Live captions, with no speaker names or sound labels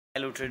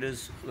Hello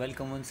traders,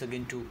 welcome once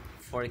again to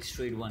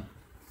ForexTrade1.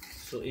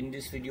 So in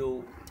this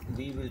video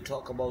we will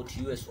talk about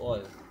US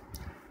oil.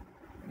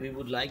 We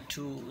would like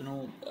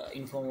to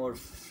inform our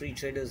free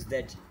traders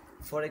that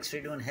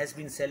ForexTrade1 has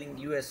been selling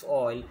US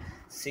oil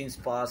since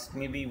past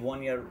maybe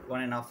 1 year,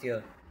 1.5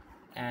 year,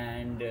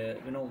 and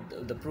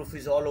the proof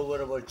is all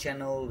over our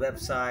channel,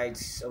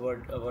 websites,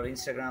 our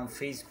Instagram,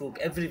 Facebook,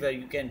 everywhere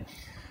you can.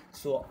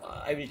 So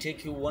I will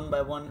take you one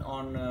by one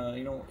on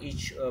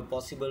each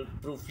possible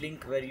proof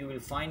link where you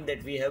will find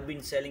that we have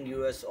been selling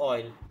US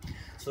oil.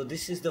 So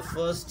this is the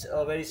first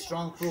very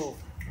strong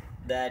proof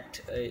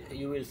that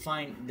you will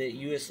find the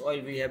US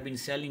oil we have been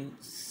selling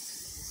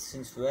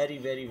since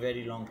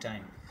very long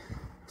time.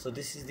 So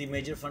this is the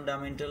major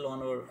fundamental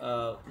on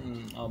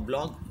our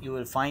blog. You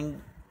will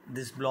find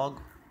this blog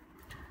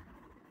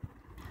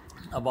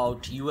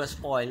about US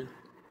oil.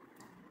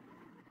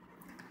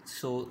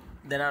 So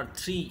there are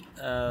three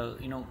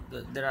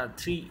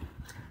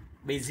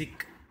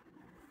basic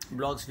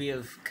blogs we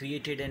have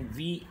created, and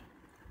we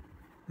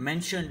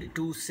mentioned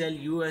to sell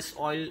US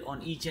oil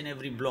on each and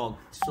every blog.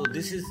 So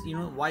this is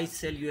why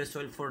sell US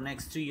oil for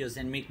next 3 years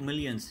and make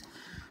millions.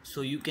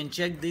 So you can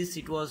check this.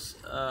 It was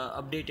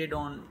updated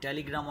on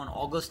Telegram on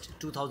August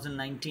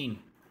 2019,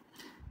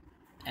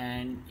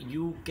 and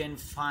you can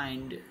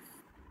find,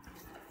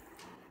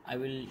 I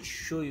will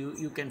show you,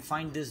 you can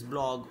find this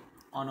blog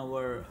on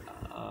our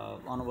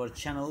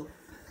channel.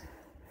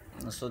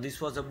 So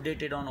this was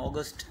updated on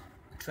August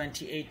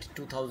 28,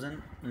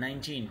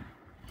 2019.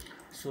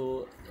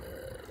 So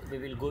we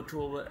will go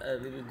to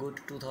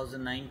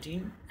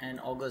 2019 and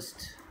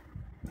August.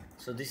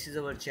 So this is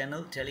our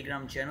channel,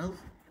 Telegram channel,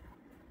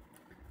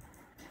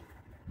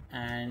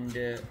 and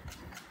you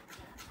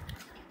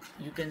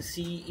can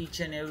see each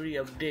and every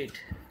update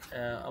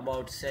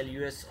about sell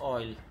US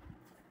oil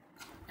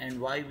and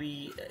why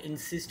we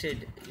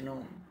insisted.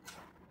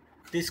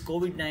 This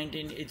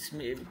COVID-19, it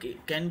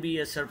can be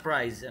a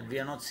surprise, and we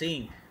are not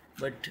saying,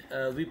 but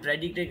we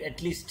predicted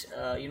at least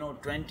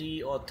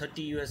 20 or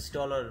 30 US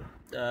dollar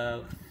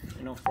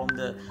from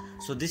the.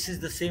 So this is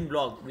the same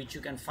blog which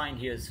you can find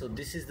here. So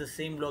this is the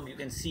same blog you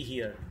can see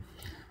here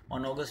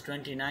on August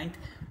 29th.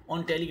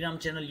 On Telegram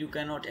channel you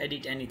cannot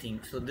edit anything.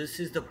 So this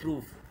is the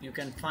proof. You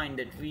can find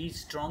that we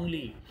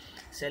strongly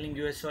selling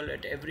US oil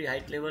at every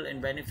height level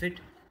and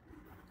benefit.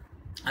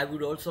 I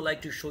would also like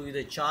to show you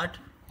the chart.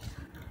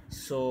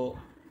 So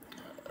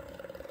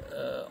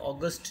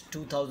August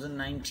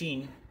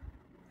 2019,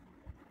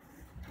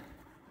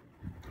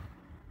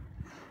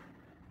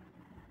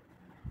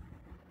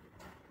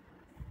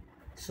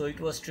 so it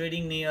was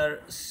trading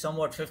near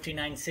somewhat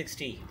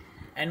 59.60,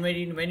 and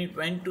when it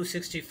went to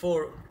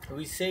 64,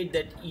 we said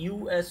that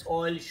US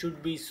oil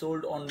should be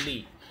sold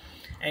only,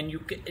 and you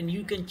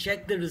can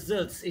check the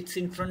results. It's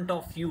in front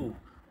of you,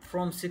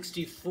 from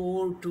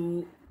 64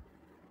 to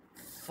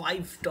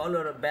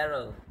 $5 a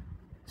barrel.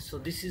 So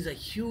this is a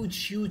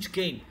huge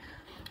gain.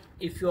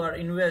 If you are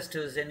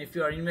investors, and if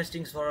you are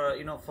investing for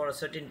a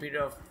certain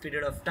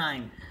period of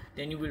time,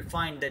 then you will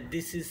find that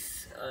this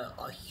is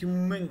a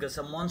humongous,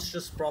 a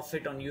monstrous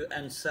profit on you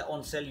and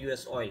on sell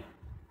US oil.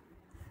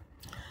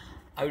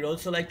 I would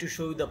also like to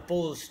show you the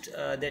post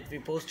that we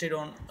posted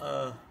on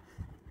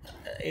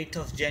 8th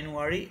of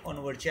January on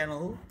our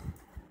channel.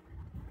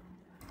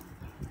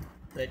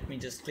 Let me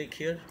just click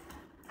here.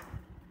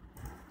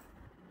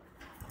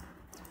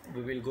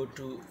 We will go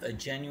to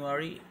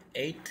January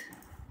 8th,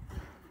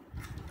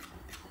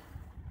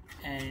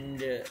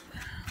 and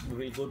we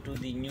will go to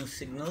the new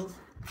signal,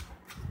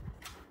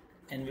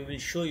 and we will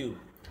show you.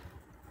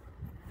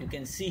 You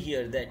can see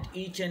here that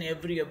each and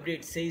every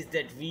update says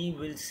that we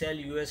will sell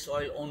US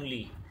oil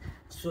only.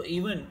 So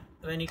even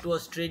when it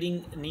was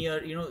trading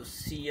near,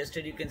 see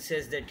yesterday you can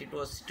says that it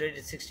was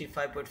traded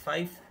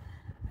 65.5,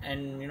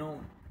 and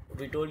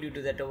we told you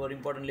that our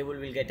important level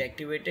will get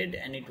activated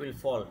and it will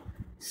fall.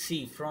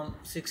 See, from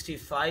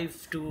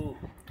 65 to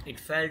it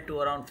fell to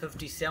around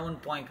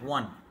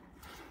 57.1.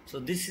 So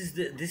this is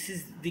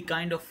the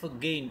kind of a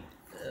gain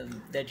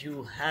that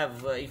you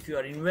have if you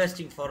are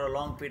investing for a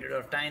long period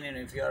of time, and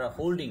if you are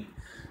holding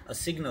a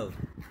signal.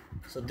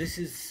 So this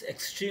is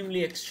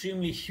extremely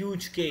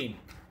huge gain.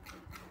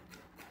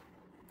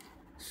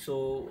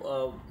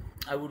 So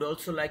I would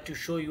also like to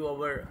show you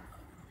our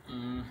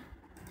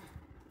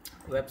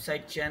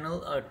website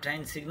channel,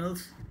 trend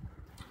signals.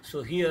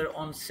 So here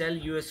on sell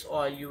US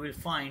oil you will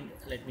find,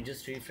 let me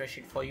just refresh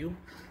it for you.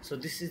 So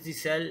this is the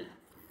sell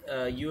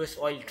US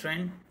oil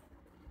trend,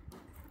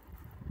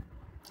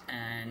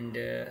 and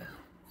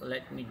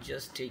let me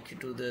just take you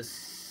to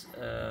this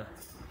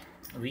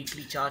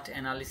weekly chart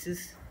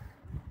analysis.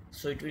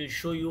 So it will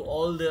show you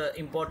all the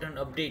important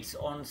updates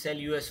on sell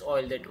US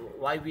oil, that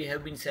why we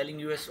have been selling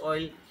US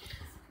oil,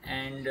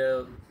 and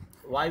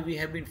why we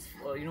have been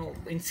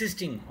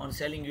insisting on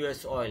selling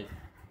US oil.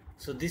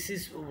 So this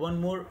is one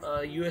more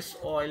US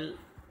oil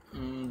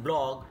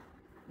blog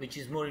which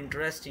is more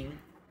interesting.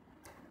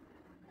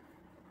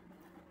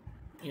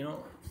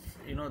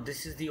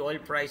 This is the oil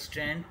price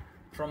trend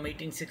from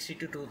 1860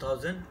 to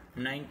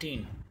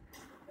 2019.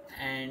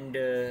 and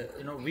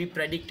we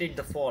predicted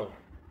the fall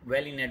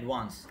well in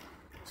advance.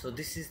 So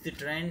this is the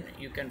trend.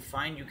 You can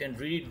find, you can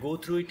read it, go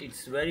through it.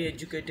 It's very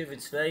educative,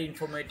 it's very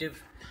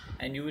informative,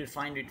 and you will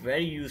find it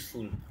very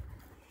useful.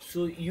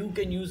 So you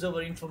can use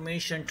our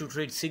information to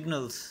trade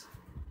signals.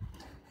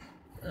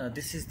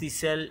 This is the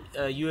sell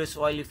US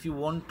oil. If you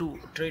want to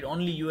trade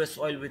only US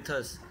oil with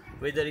us,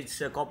 whether it's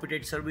a copy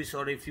trade service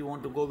or if you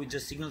want to go with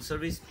just signal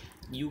service,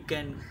 you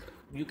can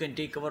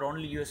take our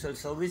only US oil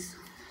service.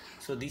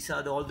 So these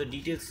are all the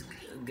details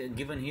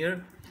given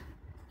here,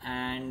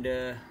 and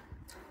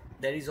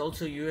there is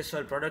also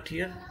USOIL product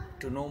here.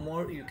 To know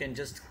more, you can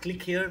just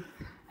click here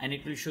and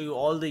it will show you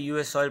all the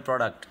USOIL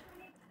product.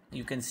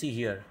 You can see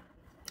here,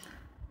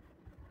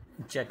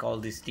 check all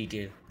this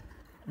detail.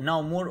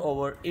 Now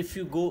moreover, if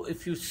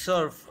you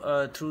surf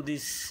through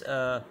this,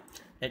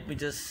 let me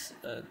just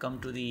come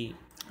to the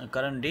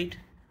current date,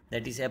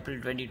 that is April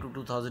 22,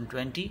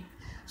 2020.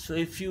 So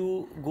if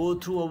you go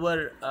through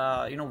our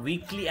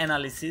weekly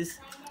analysis,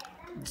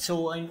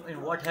 so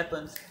in what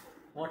happens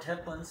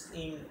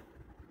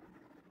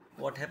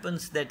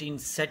that in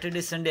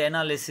Saturday Sunday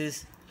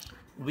analysis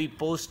we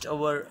post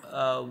our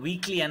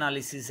weekly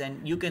analysis,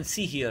 and you can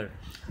see here.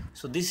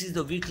 So this is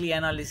the weekly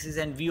analysis,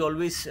 and we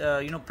always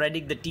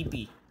predict the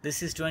TP.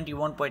 This is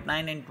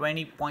 21.9 and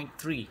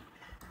 20.3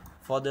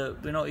 for the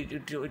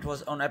it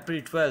was on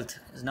April 12th.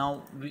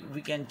 Now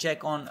we can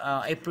check on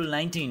April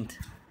 19th,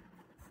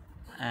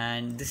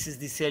 and this is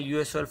the sale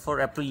USOIL for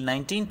April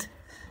 19th.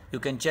 You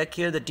can check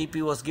here, the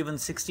TP was given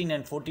 16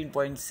 and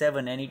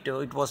 14.7, and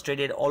it was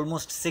traded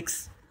almost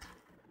 $6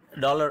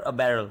 a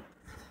barrel.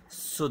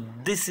 So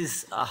this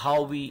is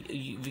how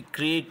we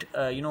create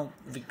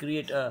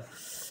a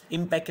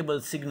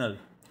impeccable signal.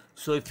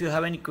 So if you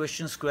have any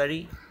questions,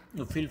 query,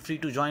 you feel free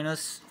to join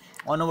us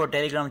on our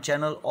Telegram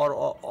channel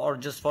or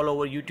just follow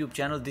our YouTube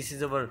channel. This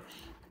is our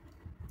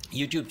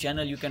YouTube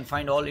channel. You can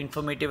find all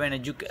informative and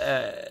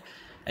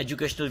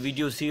educational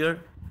videos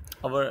here,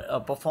 our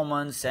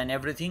performance and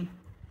everything.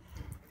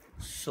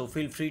 So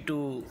feel free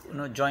to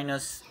join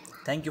us.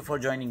 Thank you for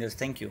joining us.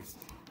 Thank you.